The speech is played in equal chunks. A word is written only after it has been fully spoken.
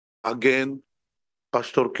Again,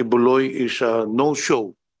 Pastor Quiboloy is a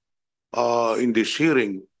no-show in this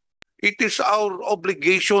hearing. It is our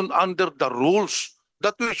obligation under the rules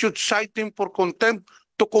that we should cite him for contempt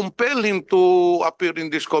to compel him to appear in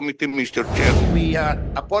this committee, Mr. Chair. We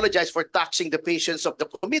apologize for taxing the patience of the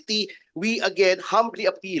committee. We again humbly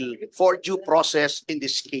appeal for due process in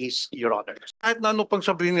this case, Your Honor. Kahit na ano pang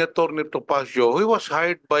sabihin ni Atty. Topacio, he was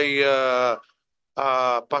hired by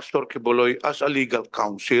Pastor Quiboloy as a legal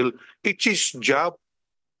counsel. It's his job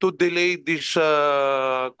to delay this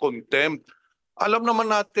contempt. Alam naman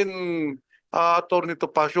natin, Atty.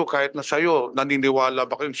 Topacio, kahit na sa'yo, naniniwala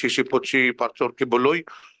ba kayong sisipot si Pastor Quiboloy?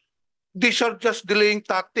 These are just delaying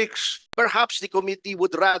tactics. Perhaps the committee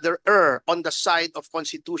would rather err on the side of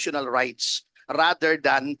constitutional rights rather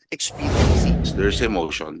than expediency. There's a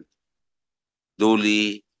motion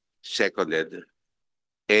duly seconded.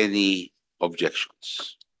 Any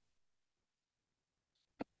objections?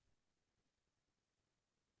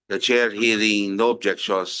 The chair hearing no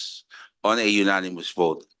objections on a unanimous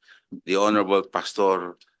vote. The Honorable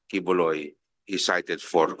Pastor Quiboloy is cited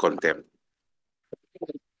for contempt.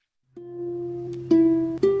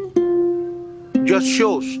 Just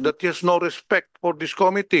shows that he has no respect for this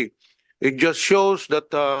committee. It just shows that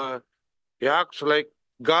he acts like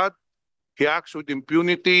God. He acts with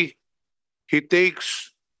impunity. He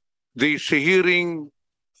takes this hearing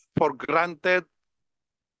for granted.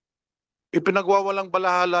 Ipinagwawalang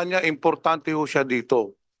balahala niya, importante ho siya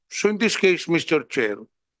dito. So in this case, Mr. Chair,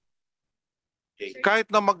 kahit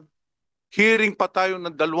na mag-hearing pa tayo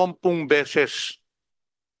ng 20 beses,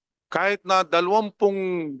 kahit na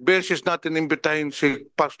 20 beses natin imbitahin si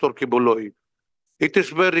Pastor Quiboloy, it is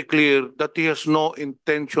very clear that he has no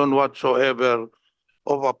intention whatsoever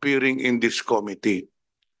of appearing in this committee.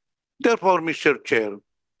 Therefore, Mr. Chair,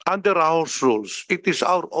 under House rules, it is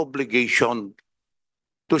our obligation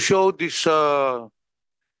to show these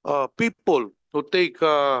people to take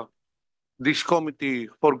this committee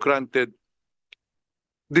for granted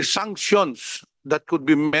the sanctions that could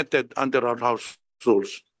be meted under our House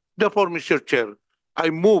rules. Therefore, Mr. Chair, I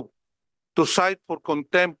move to cite for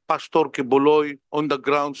contempt Pastor Quiboloy on the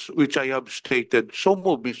grounds which I have stated. So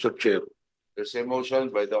move, Mr. Chair. There's a motion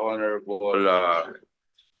by the Honorable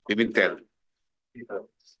Pimentel.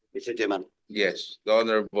 Mr. Chairman, Yes, the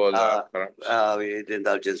Honorable with the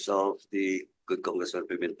indulgence of the good Congressman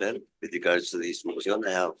Pimentel, with regards to this motion,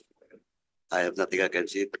 I have nothing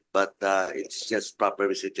against it, but it's just proper,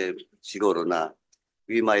 Mr. Chair, siguro na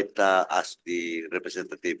we might ask the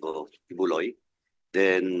representative of Quiboloy,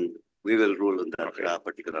 then we will rule on that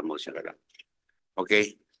particular motion.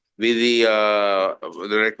 Okay, with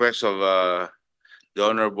the request of the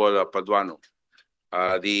Honorable Paduano,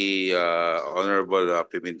 the Honorable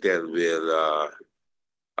Pimentel will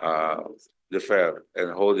defer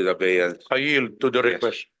and hold in abeyance. I yield to the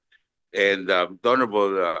request. And the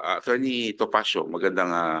Honorable Atty Topacio,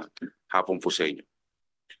 magandang hapon po sa inyo.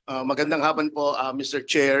 Magandang hapon po, Mr.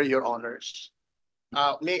 Chair, Your Honors.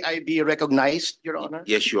 May I be recognized, Your Honor?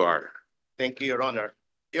 Yes, you are. Thank you, Your Honor.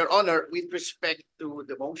 Your Honor, with respect to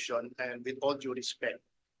the motion and with all due respect,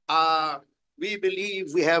 we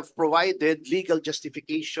believe we have provided legal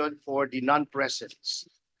justification for the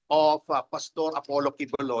non-presence of Pastor Apollo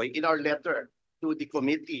Quiboloy in our letter to the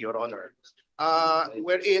committee, Your Honor,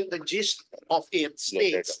 wherein the gist of it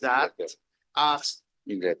states that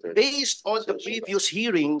based on the previous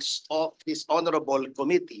hearings of this honorable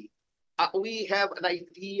committee, we have an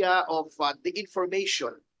idea of the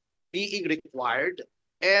information being required,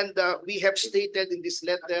 and we have stated in this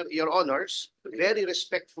letter, Your Honors, very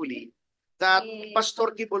respectfully, that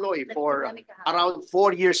Pastor Quiboloy for around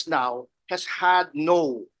 4 years now has had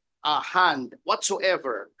no hand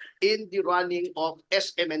whatsoever in the running of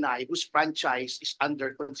SMNI, whose franchise is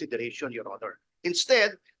under consideration, Your Honor.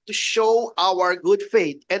 Instead, to show our good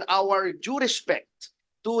faith and our due respect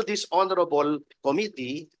to this honorable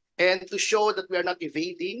committee, and to show that we are not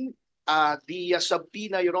evading the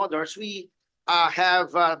subpoena, Your Honors, we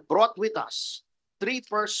have brought with us 3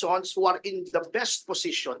 persons who are in the best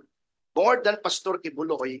position, more than Pastor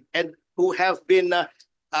Quiboloy, and who have been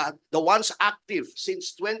the ones active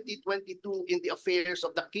since 2022 in the affairs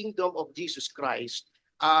of the Kingdom of Jesus Christ,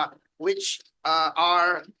 which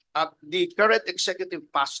are the current executive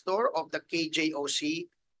pastor of the KOJC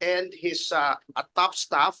and his top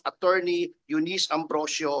staff, Attorney Eunice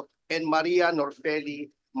Ambrosio and Maria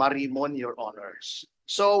Norfeli Marimon, Your Honors.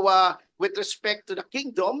 So with respect to the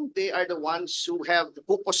kingdom, they are the ones who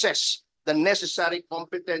possess the necessary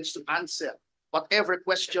competence to answer whatever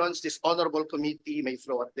questions this honorable committee may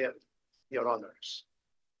throw at them, Your Honors.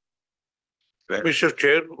 Mr.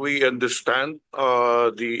 Chair, we understand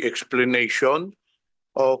the explanation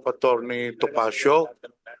of Attorney Topacio,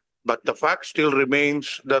 but the fact still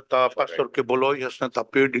remains that Pastor Quiboloy has not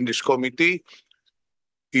appeared in this committee.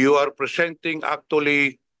 You are presenting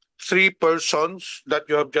actually three persons that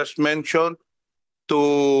you have just mentioned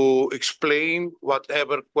to explain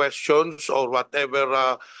whatever questions or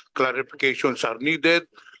whatever clarifications are needed.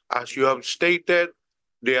 As you have stated,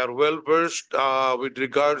 they are well versed with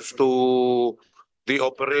regards to the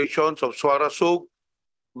operations of Suara Sug.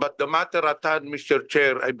 But the matter at hand, Mr.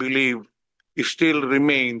 Chair, I believe, it still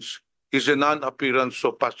remains is a non-appearance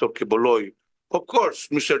of Pastor Quiboloy. Of course,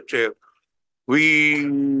 Mr. Chair, we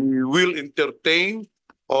will entertain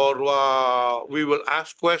or we will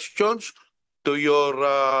ask questions to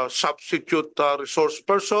your substitute resource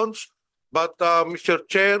persons. But Mr.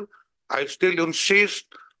 Chair, I still insist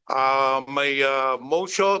my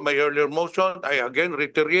motion, my earlier motion, I again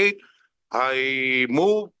reiterate, I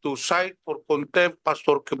move to cite for contempt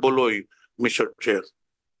Pastor Quiboloy, Mr. Chair.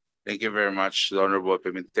 Thank you very much, the Honorable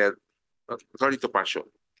Pimentel. Atty Topacio.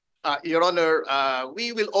 Your Honor,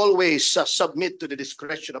 we will always submit to the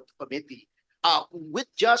discretion of the committee. With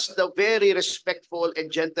just the very respectful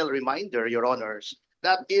and gentle reminder, Your Honors,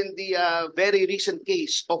 that in the very recent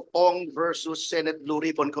case of Ong versus Senate Blue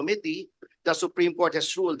Ribbon Committee, the Supreme Court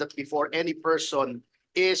has ruled that before any person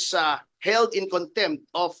is held in contempt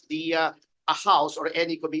of the a house or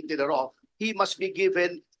any committee thereof, he must be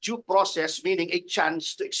given due process, meaning a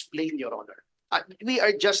chance to explain, Your Honor. We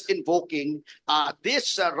are just invoking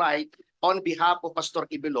this right on behalf of Pastor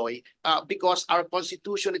Quiboloy because our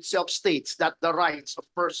Constitution itself states that the rights of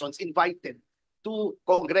persons invited to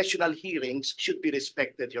congressional hearings should be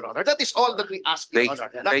respected, Your Honor. That is all that we ask, Your Honor.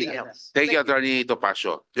 Nothing else. Thank you, Attorney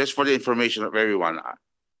Topacio. Just for the information of everyone,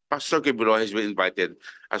 Pastor Quiboloy has been invited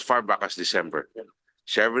as far back as December.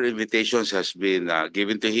 Several invitations has been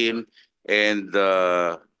given to him, and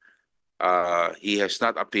he has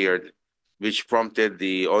not appeared, which prompted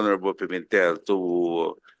the Honorable Pimentel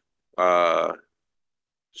to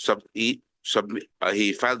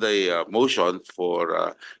he filed a motion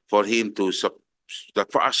for him to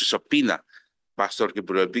for us to subpoena Pastor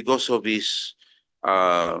Quiboloy because of his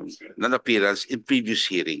non-appearance in previous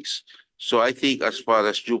hearings. So I think as far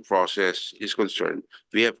as due process is concerned,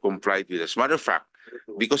 we have complied with it. As a matter of fact,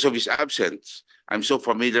 because of his absence, I'm so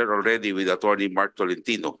familiar already with Attorney Mark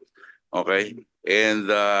Tolentino. Okay?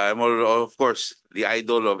 And I'm of course the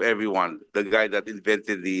idol of everyone, the guy that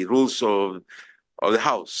invented the rules of the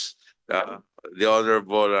House, the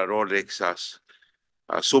Honorable Rolex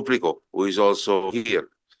Suplico, who is also here,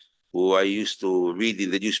 who I used to read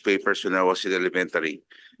in the newspapers when I was in elementary.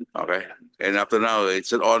 Okay, and up to now,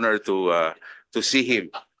 it's an honor to see him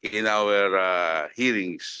in our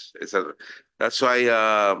hearings. That's why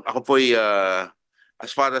ako po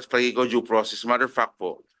as far as pagiging due process, matter of fact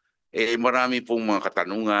po, marami pong mga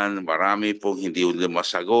katanungan, marami pong hindi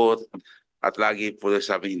masagot, at lagi po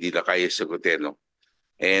sabi hindi na kaya sagutin. No?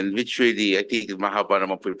 And which really, I think, mahaba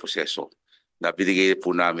naman po yung proseso na binigay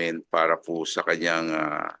po namin para po sa kanyang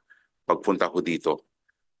pagpunta ko dito.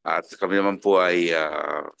 At kami naman po ay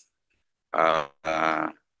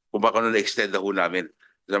kung baka na-extend na ho namin.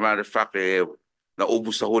 As a matter of fact,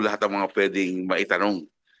 naubos na ho lahat ang mga pwedeng maitanong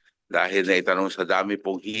dahil naitanong sa dami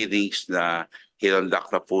pong hearings na kinonduct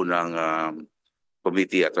na po ng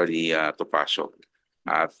committee, Atty Topacio.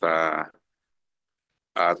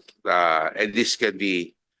 And this can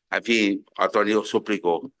be, I think, Atty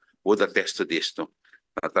Suplico would attest to this, no?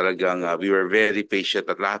 Na talagang we were very patient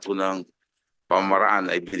at lahat po ng pamaraan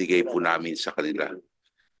ay binigay po namin sa kanila.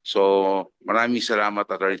 So, maraming salamat,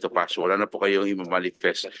 Atty Topacio. Wala na po kayong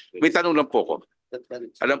i-manifest. May tanong lang po ko.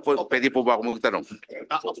 Alam po, pwede po ba ako magtanong?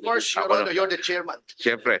 Of course, Your Honor, you're the chairman.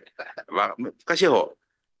 Siyempre. Kasi ho,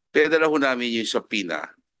 pinadala ho namin yung subpoena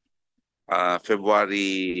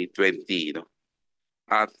February 20, no?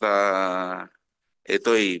 At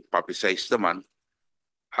ito ay publicized naman.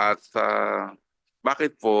 At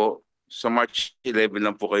bakit po sa March 11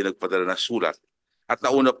 lang po kayo nagpadala ng sulat? At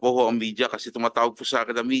nauna po ho ang media kasi tumatawag po sa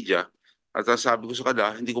akin ang media. At sabi ko sa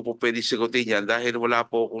kanila, hindi ko po pwede sagutin yan dahil wala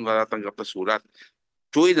po akong natatanggap na sulat.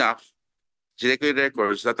 True enough, sila ko yung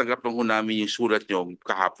records, natanggap lang ho namin yung sulat nyo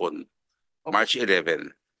kahapon, March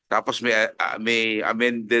 11. Tapos may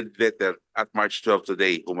amended letter at March 12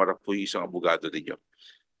 today. Humarap po yung isang abogado ninyo.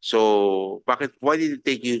 So, why did it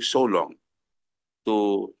take you so long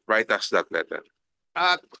to write us that letter?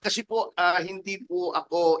 Kasi po, hindi po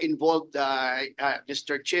ako involved,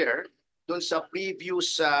 Mr. Chair, doon sa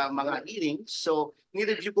previous mga hearings. So,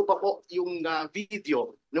 nireview ko pa po yung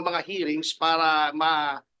video ng mga hearings para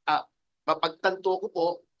mapagtanto ko po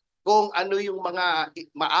kung ano yung mga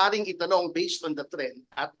maaring itanong based on the trend.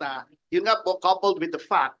 At yun nga po, coupled with the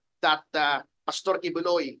fact that Pastor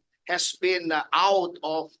Quiboloy has been out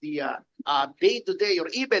of the day-to-day or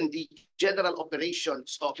even the general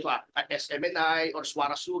operations of SMNI or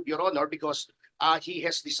Suara Sug, Your Honor, because he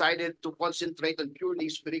has decided to concentrate on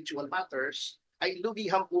purely spiritual matters, ay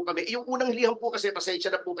lumiham po kami. Yung unang liham po kasi, pasensya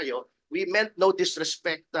na po kayo, we meant no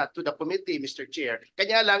disrespect to the committee, Mr. Chair.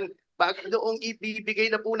 Kanya lang, noong ibibigay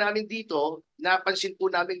na po namin dito, napansin po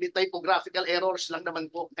namin may typographical errors lang naman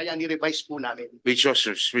po, kaya ni-revise po namin. Which was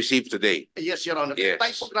received today. Yes, Your Honor. Yes.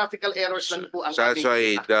 Typographical errors lang po ang So that's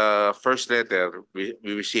why aming- the first letter we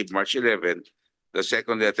received March 11th. The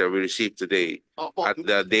second letter we received today Opo, at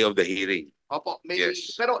the day of the hearing. opo,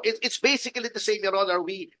 Yes. pero it's basically the same, Your Honor.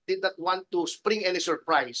 We did not want to spring any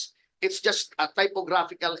surprise. It's just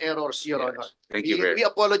typographical errors, Your Honor. Thank you very We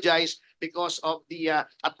apologize because of the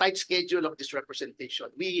a tight schedule of this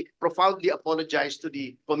representation. We profoundly apologize to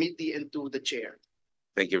the committee and to the chair.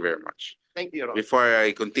 Thank you very much. Thank you, Your Honor. Before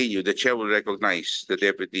I continue, the chair will recognize the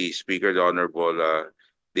Deputy Speaker, the Honorable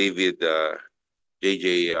David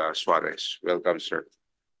J.J. Suarez. Welcome, sir.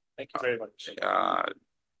 Thank you very much.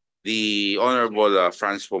 The Honorable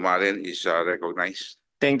Franz Pumaren is recognized.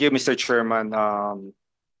 Thank you, Mr. Chairman.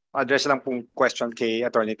 Address lang pong question kay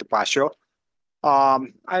Atty Topacio.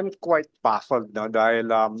 I'm quite baffled no,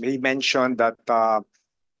 dahil he mentioned that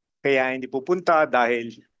kaya hindi pupunta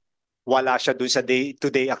dahil wala siya dun sa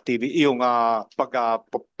day-to-day activity, yung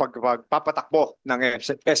pagpapatakbo ng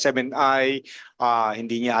SMNI,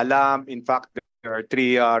 hindi niya alam. In fact, there are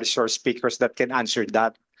 3 resource speakers that can answer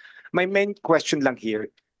that. My main question lang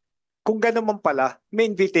here, kung gano'n man pala, may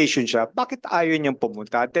invitation siya, bakit ayaw niyang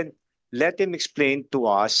pumunta? Then let him explain to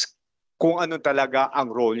us kung ano talaga ang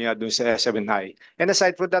role niya dun sa SMNI. And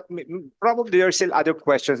aside from that, probably there are still other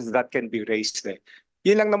questions that can be raised.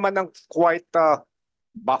 Yun lang naman ang quite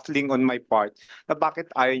baffling on my part na bakit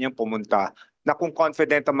ayaw niyang pumunta. Na kung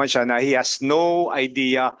confident naman siya na he has no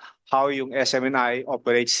idea how yung SMNI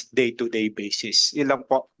operates day-to-day basis. Yun lang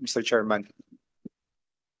po, Mr. Chairman.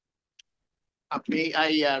 May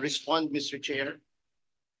I respond, Mr. Chair?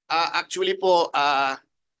 Actually po,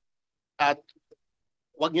 at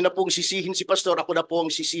wag niyo na pong sisihin si Pastor, ako na pong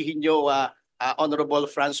sisihin niyo, Honorable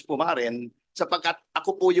Franz Pumaren, sapagkat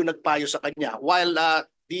ako po yung nagpayo sa kanya. While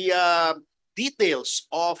the details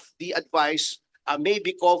of the advice may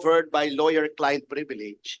be covered by lawyer-client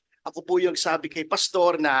privilege, ako po yung sabi kay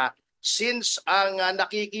Pastor na since ang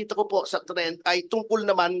nakikita ko po sa trend ay tungkol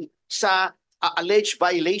naman sa alleged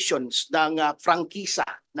violations ng prangkisa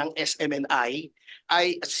ng SMNI,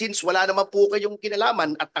 ay since wala naman po kayong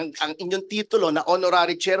kinalaman at ang inyong titulo na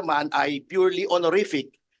honorary chairman ay purely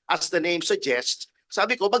honorific as the name suggests,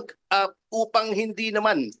 sabi ko upang hindi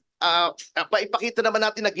naman paipakita naman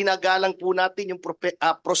natin na ginagalang po natin yung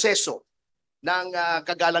proseso ng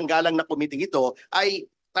kagalang-galang na committee ito, ay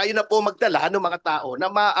tayo na po magdala ng mga tao na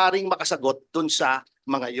maaaring makasagot dun sa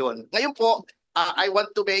mga yon. Ngayon po, I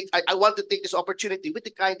want to take this opportunity with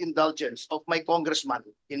the kind indulgence of my congressman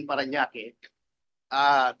in Parañaque,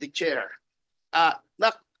 the chair.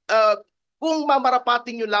 Kung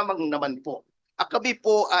mamarapating nyo lamang naman po, kami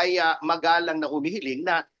po ay magalang na humihiling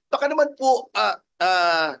na baka naman po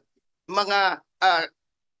mga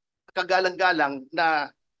kagalang-galang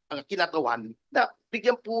na kinatawan na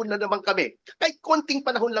bigyan po na naman kami. Kahit konting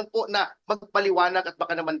panahon lang po na magpaliwanag at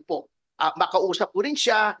baka naman po makausap po rin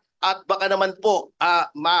siya at baka naman po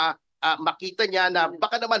makita niya na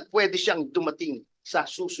baka naman pwede siyang dumating sa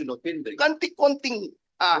susunod.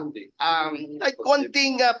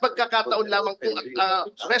 Konting pagkakataon lamang po.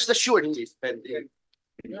 Rest assured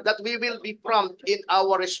that we will be prompt in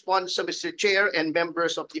our response, Mr. Chair and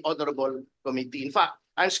members of the Honorable Committee. In fact,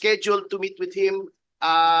 I'm scheduled to meet with him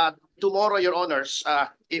tomorrow, Your Honors,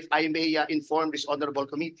 if I may inform this Honorable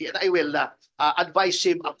Committee, and I will advise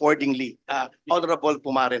him accordingly. Honorable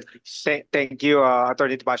Pumaren, please. Thank you,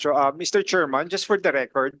 Atty Topacio. Mr. Chairman, just for the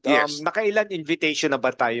record, Yes. nakailan invitation na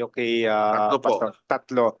ba tayo kay Tatlo po. Pastor?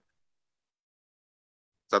 Tatlo.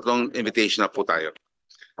 Tatlong invitation na po tayo.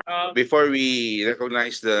 Before we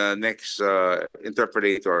recognize the next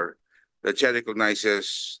interpreter, the chair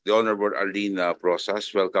recognizes the Honorable Arlene Brosas.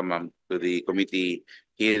 Welcome, ma'am, to the committee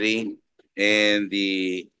hearing. And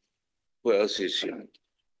who else is here?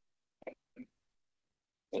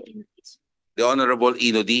 The Honorable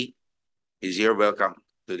Inodi is here. Welcome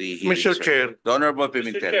to the hearing. Mr. sir. Chair, The Honorable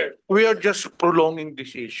Pimentel. we are just prolonging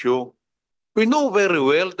this issue. We know very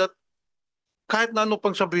well that kahit na ano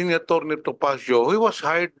pang sabihin ni Atty. Topacio, he was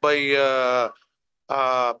hired by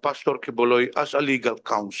Pastor Quiboloy as a legal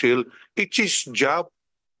counsel. It's his job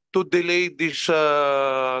to delay this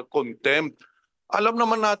contempt. Alam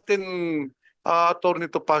naman natin, Atty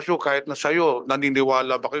Topacio, kahit na sa'yo,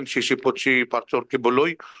 naniniwala ba kayong sisipot si Pastor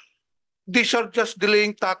Quiboloy? These are just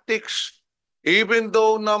delaying tactics. Even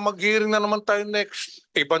though na mag-hearing na naman tayo next,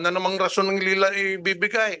 iba na namang rason ng lila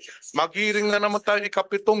ibibigay. Mag-hearing na naman tayo,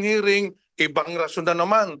 ikapitong hearing, ibang rason na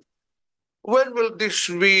naman. When will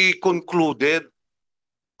this be concluded?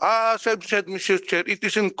 As I've said, Mr. Chair, it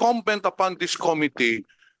is incumbent upon this committee.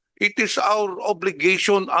 It is our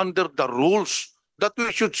obligation under the rules that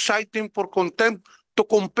we should cite him for contempt to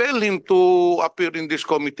compel him to appear in this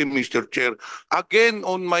committee, Mr. Chair. Again,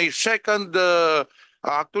 on my second,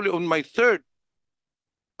 actually on my third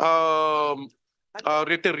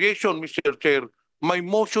reiteration, Mr. Chair, my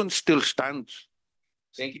motion still stands.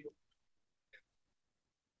 Thank you.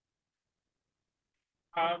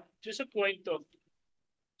 Just a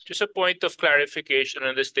point of clarification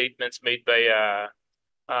on the statements made by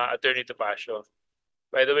Atty Topacio.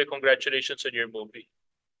 By the way, congratulations on your movie.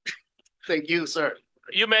 Thank you, sir.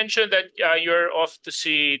 You mentioned that you're off to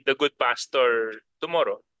see the good pastor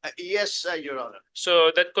tomorrow. Yes, Your Honor.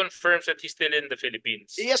 So that confirms that he's still in the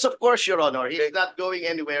Philippines. Yes, of course, Your Honor. He's not going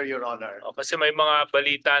anywhere, Your Honor. O, kasi may mga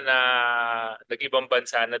balita na nag-ibang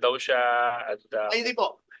bansa na daw siya at Ay, hindi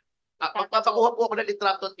po. Magpapakuha po ako ng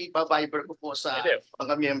litrato at ipa-viber ko po sa Hindi.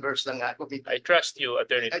 mga members ng committee. I trust you,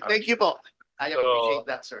 Attorney. Thank you po. I appreciate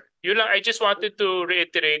that, sir. Yun lang, I just wanted to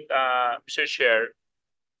reiterate, Mr. Chair,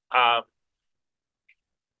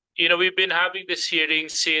 we've been having this hearing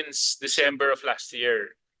since December of last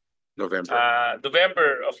year.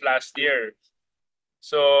 November of last year.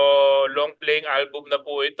 So, long playing album na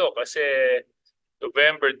po ito kasi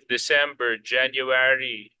November, December,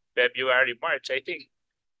 January, February, March, I think.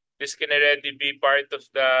 This can already be part of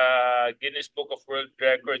the Guinness Book of World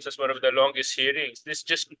Records as one of the longest hearings. This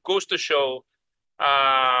just goes to show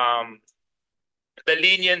the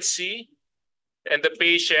leniency and the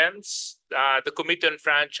patience the Committee on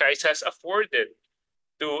Franchise has afforded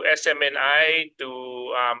to SMNI,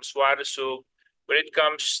 to Suara Sug, when it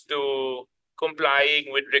comes to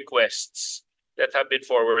complying with requests that have been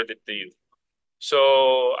forwarded to you.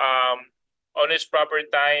 So, on its proper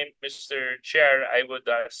time, Mr. Chair, I would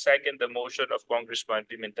second the motion of Congressman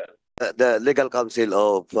Pimentel. The legal counsel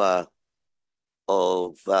of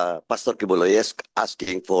Pastor Quiboloy is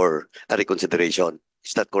asking for a reconsideration.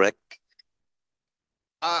 Is that correct?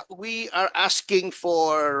 We are asking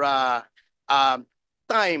for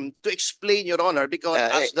time to explain, Your Honor, because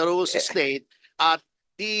as the rules state,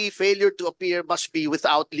 the failure to appear must be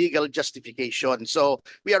without legal justification. So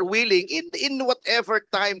we are willing in whatever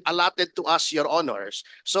time allotted to us, Your Honors,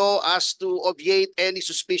 so as to obviate any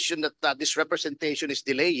suspicion that this representation is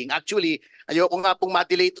delaying. Actually, ayoko nga pong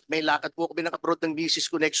ma-delay. May lakad po kami ng abroad ng misis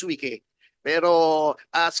ko next week eh. Pero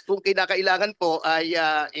kung kinakailangan po ay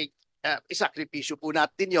isakripisyo po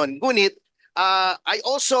natin yon. Ngunit I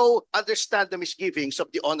also understand the misgivings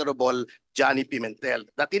of the Honorable Johnny Pimentel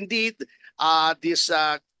that indeed these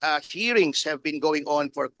hearings have been going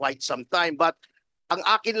on for quite some time. But ang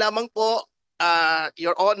akin lamang po,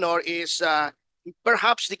 Your Honor, is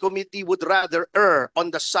perhaps the committee would rather err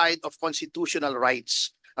on the side of constitutional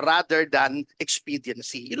rights rather than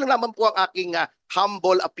expediency. Yun lang naman po ang aking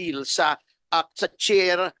humble appeal sa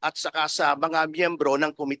chair at saka sa mga miyembro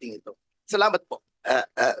ng committee ito. Salamat po.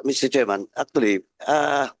 Mr. Chairman, actually,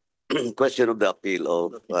 question of the appeal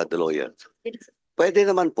of the lawyer. Pwede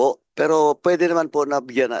naman po, pero pwede naman po na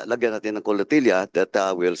lagyan natin ng kolatilya that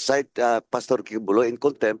will cite Pastor Quiboloy in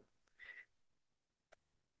contempt,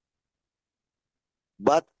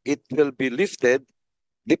 but it will be lifted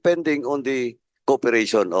depending on the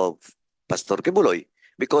cooperation of Pastor Quiboloy,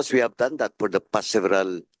 because we have done that for the past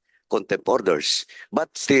several contempt orders.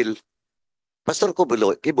 But still, Pastor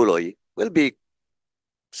Quiboloy will be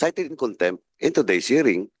cited in contempt in today's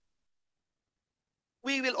hearing.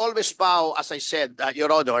 We will always bow, as I said, Your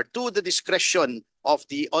Honor, to the discretion of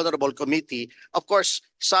the Honorable Committee, of course,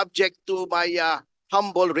 subject to my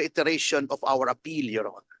humble reiteration of our appeal, Your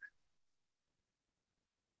Honor.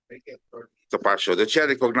 Topacio, the chair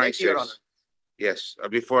recognizes. Thank you, Your Honor. Yes,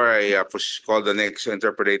 before I call the next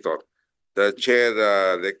interpreter, the chair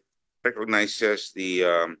recognizes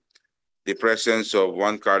the presence of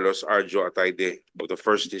Juan Carlos Arjo Atayde of the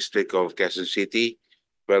 1st District of Quezon City.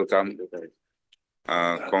 Welcome,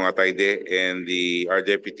 Kong Atayde, and our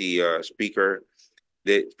Deputy Speaker,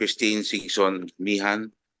 Christine Singson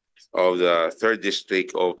Mihan of the 3rd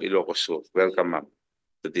District of Ilocos Sur. Welcome, ma'am,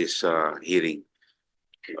 to this hearing.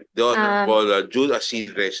 The Honorable Jude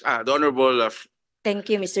Asidres, the Honorable Thank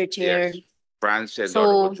you, Mr. Chair. yes, France and So,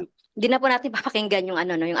 Honorable Jude. hindi na po natin papakinggan yung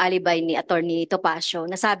ano no, yung alibi ni Attorney Topacio.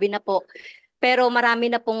 Nasabi na po, pero marami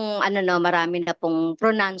na pong ano no, marami na pong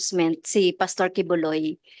pronouncement si Pastor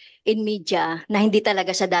Quiboloy in media na hindi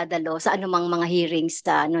talaga siya dadalo sa anumang mga hearings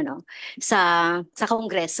sa ano no, sa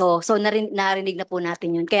Kongreso. So narinig na po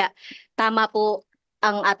natin yun. Kaya tama po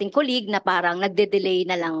ang ating colleague na parang nagde-delay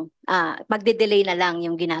na lang, magde-delay na lang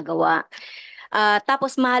yung ginagawa.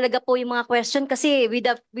 Tapos mahalaga po yung mga question kasi with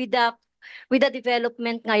the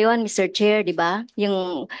development ngayon, Mr. Chair, di ba?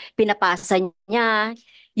 Yung pinapasa niya,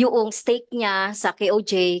 yung stake niya sa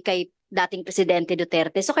KOJ kay dating Presidente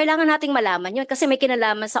Duterte. So kailangan nating malaman yun kasi may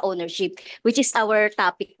kinalaman sa ownership, which is our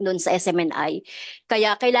topic nun sa SMNI.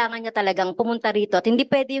 Kaya kailangan niya talagang pumunta rito at hindi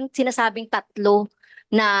pwede yung sinasabing tatlo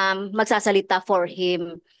na magsasalita for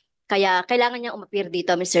him. Kaya kailangan niya umapir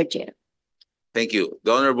dito, Mr. Chair. Thank you.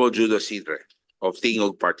 The Honorable Judas Sidre of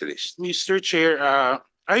Tingog Party List. Mr. Chair,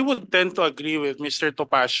 I would tend to agree with Mr.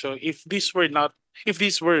 Topacio if this were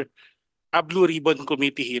a Blue Ribbon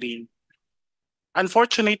Committee hearing.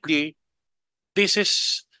 Unfortunately, this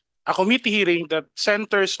is a committee hearing that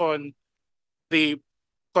centers on the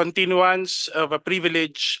continuance of a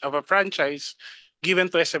privilege of a franchise given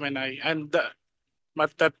to SMNI, and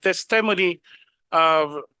the testimony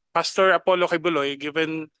of Pastor Apollo Quiboloy,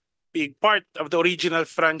 given being part of the original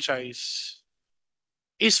franchise,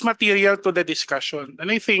 is material to the discussion. And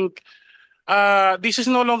I think this is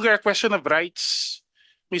no longer a question of rights,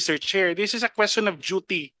 Mr. Chair. This is a question of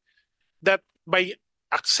duty, that by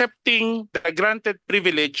accepting the granted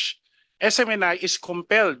privilege, SMNI is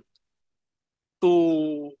compelled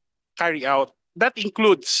to carry out. That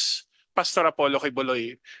includes Pastor Apollo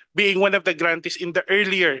Quiboloy being one of the grantees in the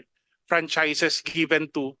earlier franchises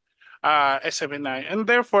given to SMNI. And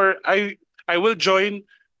therefore, I will join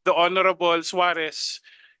the Honorable Suarez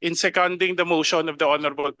in seconding the motion of the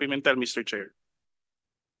Honorable Pimentel, Mr. Chair.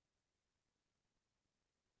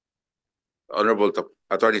 Honorable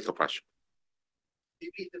Attorney Topacio.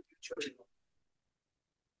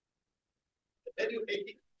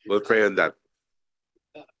 We'll pray on that.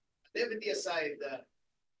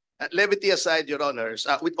 Levity aside, Your Honors,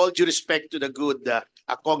 with all due respect to the good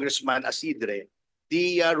Congressman Isidre,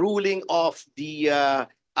 the ruling of the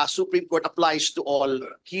Supreme Court applies to all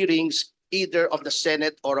hearings, either of the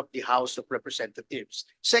Senate or of the House of Representatives.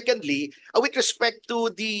 Secondly, with respect to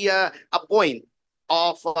the point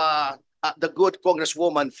of the good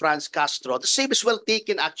Congresswoman Franz Castro, the same is well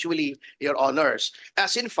taken actually, Your Honors.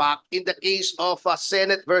 As in fact, in the case of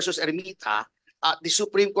Senate versus Ermita, the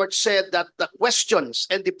Supreme Court said that the questions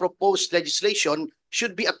and the proposed legislation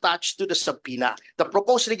should be attached to the subpoena. The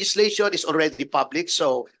proposed legislation is already public,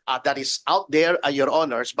 so that is out there, Your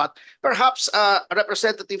Honors. But perhaps,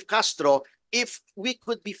 Representative Castro, if we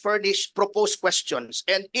could be furnished proposed questions,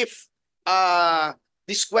 and if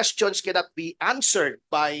these questions cannot be answered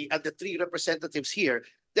by the three representatives here,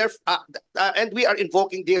 and we are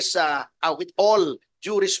invoking this with all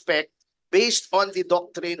due respect, based on the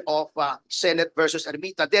doctrine of Senate versus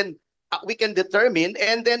Ermita, then we can determine,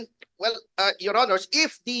 and then, well, Your Honors,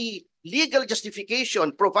 if the legal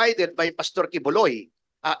justification provided by Pastor Quiboloy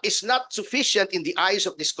is not sufficient in the eyes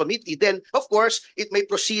of this committee, then, of course, it may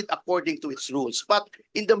proceed according to its rules. But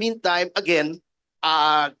in the meantime, again,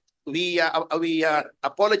 we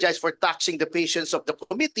apologize for taxing the patience of the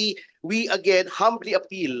committee. We again humbly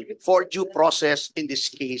appeal for due process in this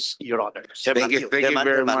case, Your Honor. Thank you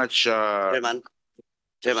very much. Chairman.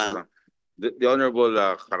 The Honorable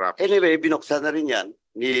Karap. Anyway, binuksan na rin yan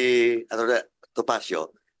ni Atty. Topacio.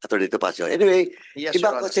 Anyway, Yes, iba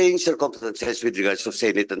Your Honor. kasi yung circumstances with regards to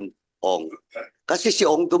Senate and Ong. Kasi si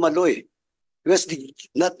Ong dumalo eh. He was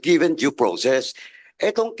not given due process.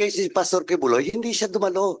 Etong case ni Pastor Quiboloy, hindi siya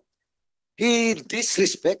dumalo. He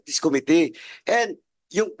disrespect this committee. And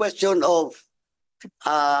yung question of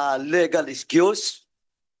legal excuse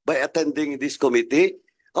by attending this committee,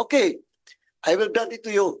 okay, I will grant it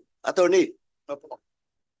to you, attorney.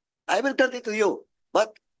 I will grant it to you.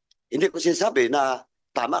 But hindi ko sinasabi na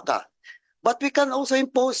tama ka. But we can also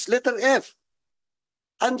impose letter F.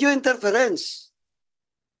 Undue interference.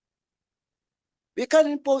 We can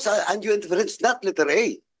impose undue interference, not letter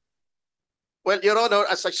A. Well, Your Honor,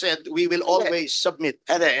 as I said, we will always submit.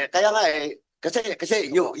 And kaya nga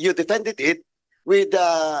kasi you defended it with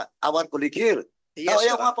our colleague here. Yes, Ayaw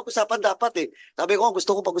Your nga pag-usapan dapat eh. Sabi ko,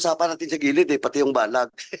 gusto ko pag-usapan natin sa gilid eh, pati yung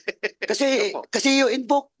balag. kasi you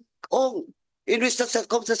invoke Ong, in which the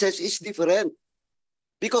circumstances is different.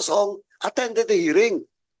 Because Ong attended the hearing.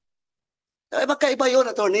 Magkaiba yun,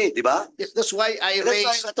 attorney, di ba? That's why I That's why,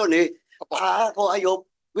 raised. attorney, ako ayaw,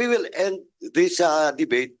 we will end this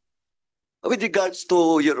debate With regards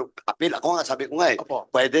to your appeal, ako nga, sabi ko nga Opo.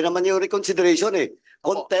 pwede naman yung reconsideration Opo.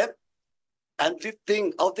 Contempt and lifting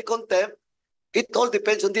of the contempt, it all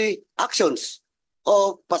depends on the actions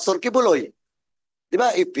of Pastor Quiboloy. Diba?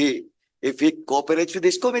 If he cooperates with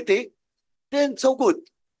this committee, then so good.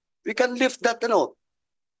 We can lift that,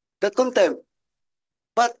 that contempt.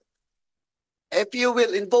 But if you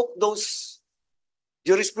will invoke those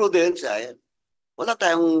jurisprudence, wala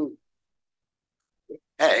tayong,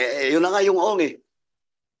 yun na nga yung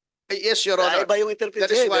Yes, Your Honor. Iba yung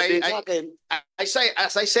interpretation. That is why sa akin.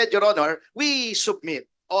 As I said, Your Honor, we submit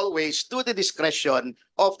always to the discretion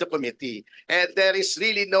of the committee. And there is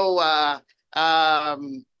really no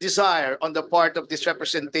desire on the part of this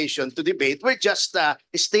representation to debate. We're just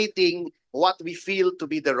stating what we feel to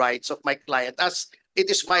be the rights of my client, as it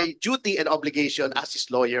is my duty and obligation as his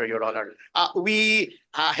lawyer, Your Honor. We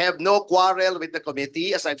have no quarrel with the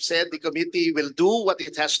committee. As I've said, the committee will do what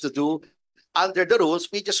it has to do under the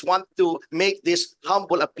rules. We just want to make this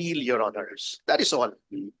humble appeal, Your Honors. That is all.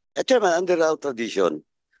 Chairman, under our tradition,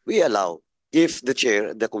 we allow if the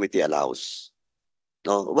chair, the committee allows.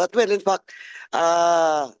 No, but well, in fact,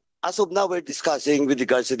 as of now, we're discussing with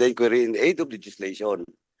regards to the inquiry in aid of legislation.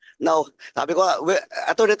 Now, sabi ko,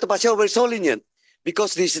 Atty Topacio, we're so lenient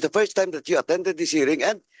because this is the first time that you attended this hearing,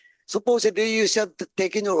 and supposedly you should have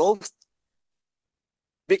taken your oath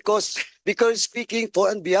because speaking for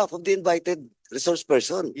on behalf of the invited resource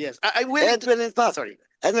person. Yes, I will. And well, in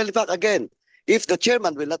fact, again, if the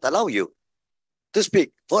chairman will not allow you to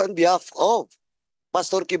speak for on behalf of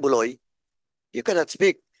Pastor Quiboloy, you cannot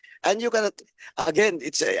speak. And you cannot, again,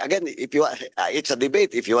 it's if you it's a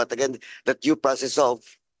debate. If you want again that due process of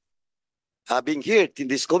being here in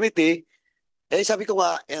this committee, sabi ko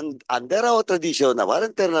nga, and under our tradition, our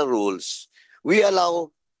internal rules, we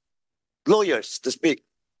allow lawyers to speak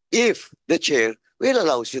if the chair will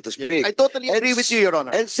allow you to speak. I totally agree with you, Your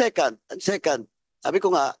Honor. And second, sabi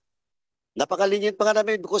ko nga, napakalinyan pa nga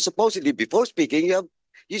namin because supposedly before speaking,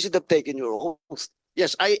 you should have taken your oath.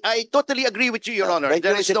 Yes, I totally agree with you, Your Honor. Thank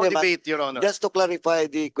There you, is no Mr. Chairman. debate, Your Honor. Just to clarify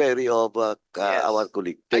the query of Yes. our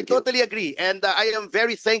colleague. I Thank you. totally agree. And I am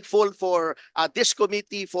very thankful for this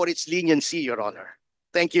committee for its leniency, Your Honor.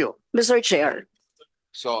 Thank you. Mr. Chair.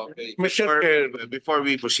 So, Mr. Chair, before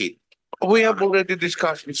we proceed, we have already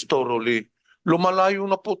discussed this thoroughly. Lumalayo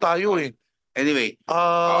na po tayo eh. anyway,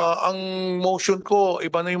 Ang motion ko,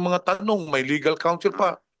 iba na yung mga tanong, may legal counsel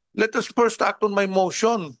pa. Let us first act on my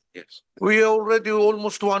motion. yes. We are already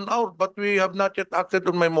almost 1 hour, but we have not yet acted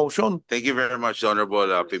on my motion. Thank you very much, Honorable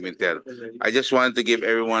Pimentel. I just wanted to give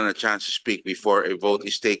everyone a chance to speak before a vote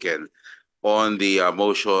is taken on the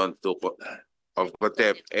motion of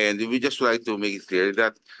contempt. And we just would like to make it clear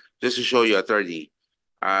that, just to show you, Attorney,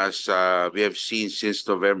 as we have seen since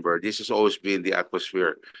November, this has always been the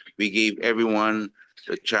atmosphere. We gave everyone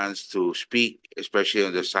the chance to speak, especially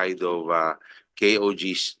on the side of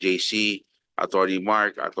KOJC, Attorney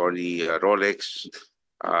Mark, Attorney Rolex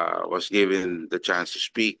was given the chance to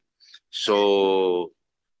speak. So,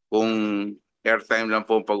 kung airtime lang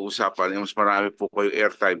po ang pag-usapan, mas marami po kayo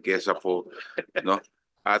airtime kesa po, no?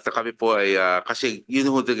 At kami po ay, kasi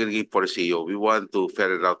yun ho naging porsiyo. We want to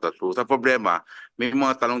ferret out the truth. Ang problema, may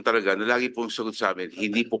mga tanong talaga na lagi pong sagot sa amin,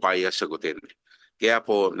 hindi po kaya sagutin. Kaya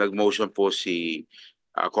po, nag-motion po si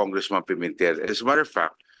Congressman Pimentel. As a matter of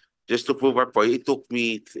fact, just to prove our point, it took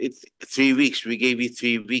me 3 weeks. We gave you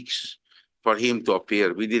 3 weeks for him to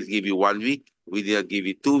appear. We didn't give you 1 week. We didn't give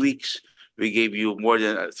you 2 weeks. We gave you more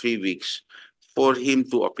than 3 weeks for him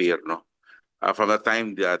to appear, no? From the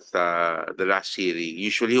time that the last hearing,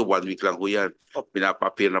 usually 1 week lang ho yan,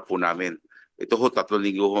 pinapa-appear na po namin. Ito ho, 3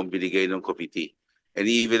 linggo ho ang binigay ng committee. And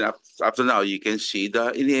even up to now, you can see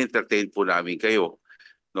the ini-entertain po namin kayo,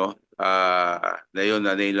 no? Na yun,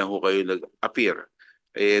 na lang ho kayo nag-appear.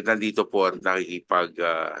 Nandito po at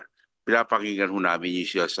pinapakinggan ho namin yung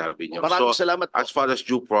sinasabi nyo. Maraming salamat po. As far as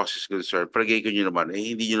due process concerned, palagay ko nyo naman,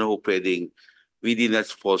 hindi nyo na ho pwedeng, we did not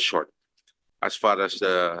fall short as far as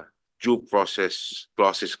the due process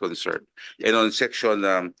clause is concerned. And on section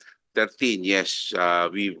 13, yes,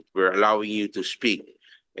 we were allowing you to speak,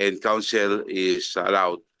 and counsel is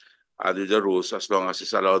allowed under the rules as long as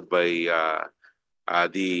it's allowed by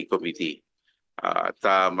the committee. At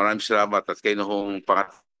maraming salamat at kayo na hong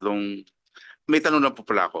pangatlong, may tanong lang po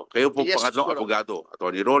pala ako. Kayo po Yes, pangatlong sure. abogado,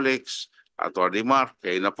 Attorney Rolex, Attorney Mark,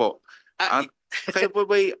 kayo na po. Ah, Kayo po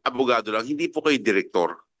ba'y abogado lang? Hindi po kayo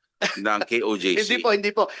direktor ng KOJC? Hindi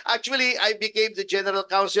po. Actually, I became the General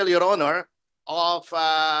Counsel, Your Honor, of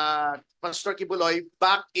Pastor Quiboloy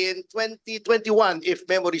back in 2021, if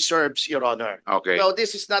memory serves, Your Honor. Okay. So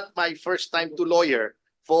this is not my first time to lawyer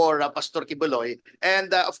for Pastor Quiboloy.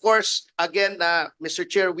 And of course, again, Mr.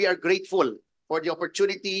 Chair, we are grateful for the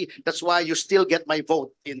opportunity. That's why you still get my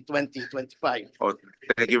vote in 2025. Oh,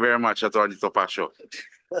 thank you very much, Atty Topacio.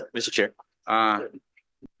 Mr. Chair.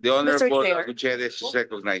 The Honorable Chair. Gutierrez is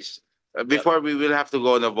recognized. Before we will have to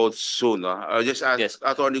go on a vote soon, no? I'll just ask Yes.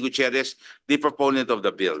 Atty Gutierrez, the proponent of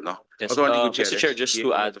the bill, no? Yes, Atty. Mr. Gutierrez. Chair, just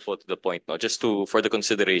to add to the point, no, just to for the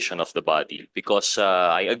consideration of the body, because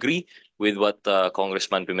I agree with what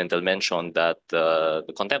Congressman Pimentel mentioned that the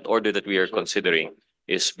contempt order that we are considering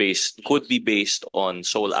could be based on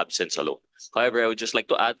sole absence alone. However, I would just like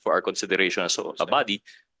to add for our consideration as a body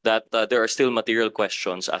that there are still material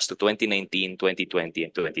questions as to 2019, 2020,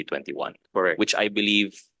 and 2021. Correct. Which I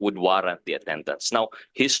believe would warrant the attendance. Now,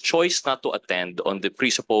 his choice not to attend on the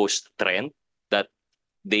presupposed trend that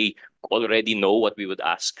they already know what we would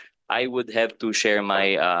ask, I would have to share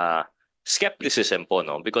my skepticism po,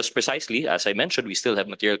 no? Because precisely, as I mentioned, we still have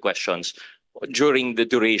material questions during the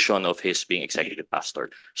duration of his being executive pastor.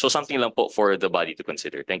 So something lang po for the body to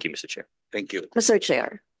consider. Thank you, Mr. Chair. Thank you. Mr.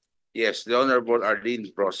 Chair. Yes, the Honorable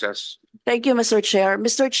Arlene Process. Thank you, Mr. Chair.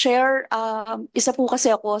 Mr. Chair, isa po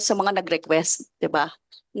kasi ako sa mga nag-request, 'di ba?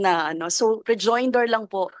 Na ano, so rejoinder lang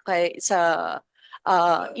po kay sa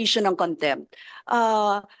issue ng contempt.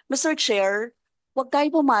 Mr. Chair, huwag tayo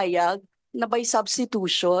pumayag na by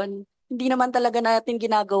substitution. Hindi naman talaga natin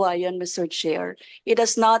ginagawa 'yan, Mr. Chair. It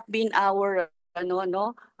has not been our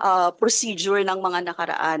procedure ng mga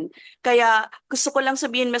nakaraan. Kaya gusto ko lang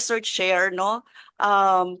sabihin, Mr. Chair, no,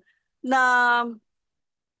 na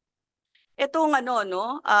itong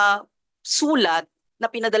sulat na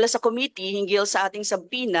pinadala sa committee hinggil sa ating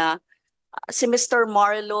subpoena, si Mr.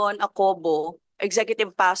 Marlon Acobo, executive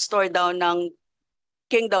pastor daw ng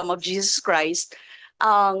Kingdom of Jesus Christ,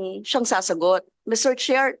 ang siyang sasagot. Mr.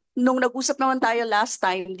 Chair, nung nag-usap naman tayo last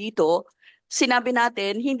time dito, sinabi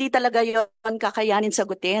natin hindi talaga yon kakayanin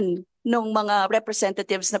sagutin ng mga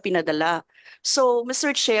representatives na pinadala. So,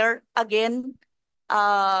 Mr. Chair, again,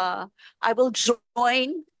 I will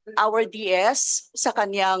join our DS sa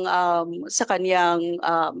kanyang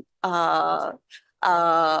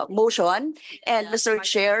motion. And Mr.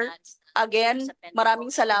 Chair, again, maraming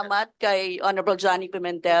salamat kay Honorable Johnny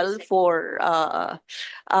Pimentel for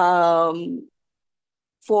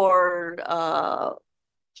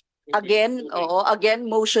again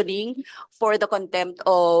motioning for the contempt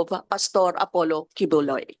of Pastor Apollo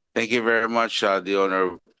Quiboloy. Thank you very much, the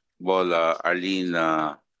Honorable Arlene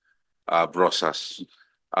Brosas.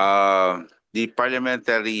 The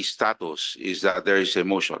parliamentary status is that there is a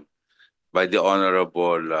motion by the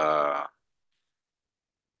Honorable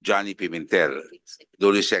Johnny Pimentel,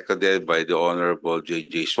 duly seconded by the Honorable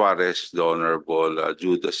J.J. Suarez, the Honorable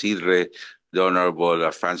Jude Asilre, the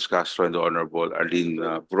Honorable Franz Castro, and the Honorable Arlene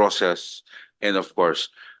Brosas, and of course,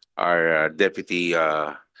 our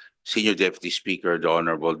Senior Deputy Speaker, the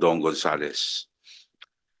Honorable Don Gonzales.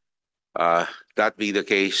 That being the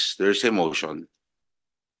case, there is a motion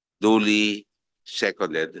duly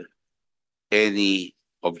seconded. Any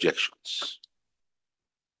objections?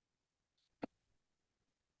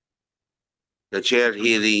 The chair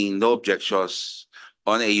hearing no objections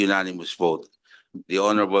on a unanimous vote, the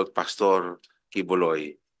Honorable Pastor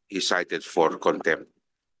Quiboloy is cited for contempt.